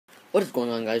What is going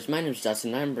on, guys? My name is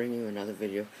Dustin and I'm bringing you another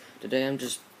video. Today I'm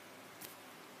just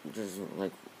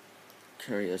like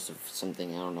curious of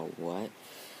something. I don't know what.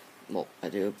 Well, I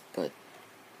do, but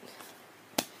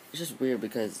it's just weird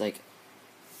because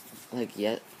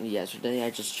yesterday I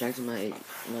just checked my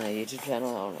YouTube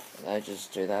channel. I don't know, I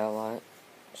just do that a lot.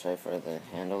 Sorry for the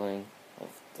handling of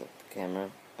the camera.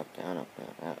 Up, down,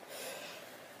 out.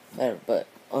 There, but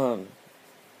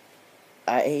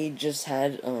I just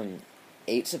had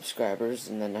 8 subscribers,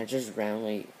 and then I just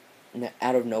randomly,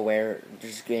 out of nowhere,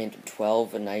 just gained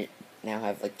 12, and I now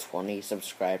have like 20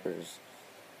 subscribers.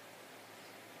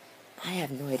 I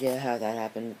have no idea how that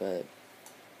happened, but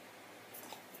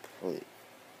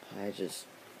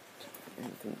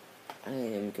I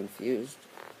am confused,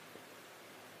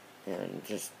 and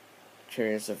just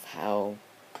curious of how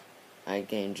I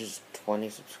gained just 20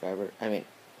 subscribers. I mean,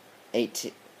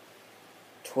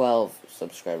 12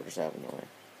 subscribers out of nowhere.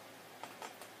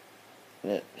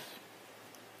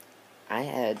 I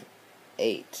had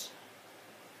 8.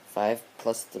 5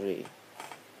 plus 3.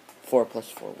 4 plus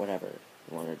 4, whatever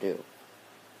you want to do.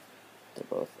 They're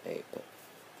both 8, but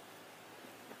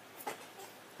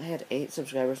I had 8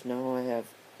 subscribers, now I have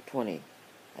 20.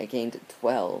 I gained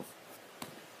 12.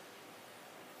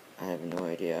 I have no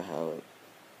idea how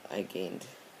I gained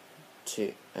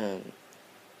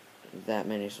that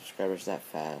many subscribers that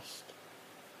fast.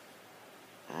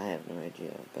 I have no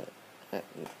idea, but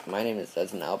my name is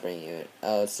Dustin. I'll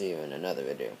see you in another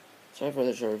video. Sorry for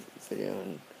the short video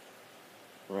and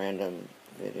random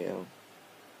video.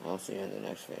 I'll see you in the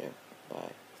next video.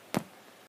 Bye.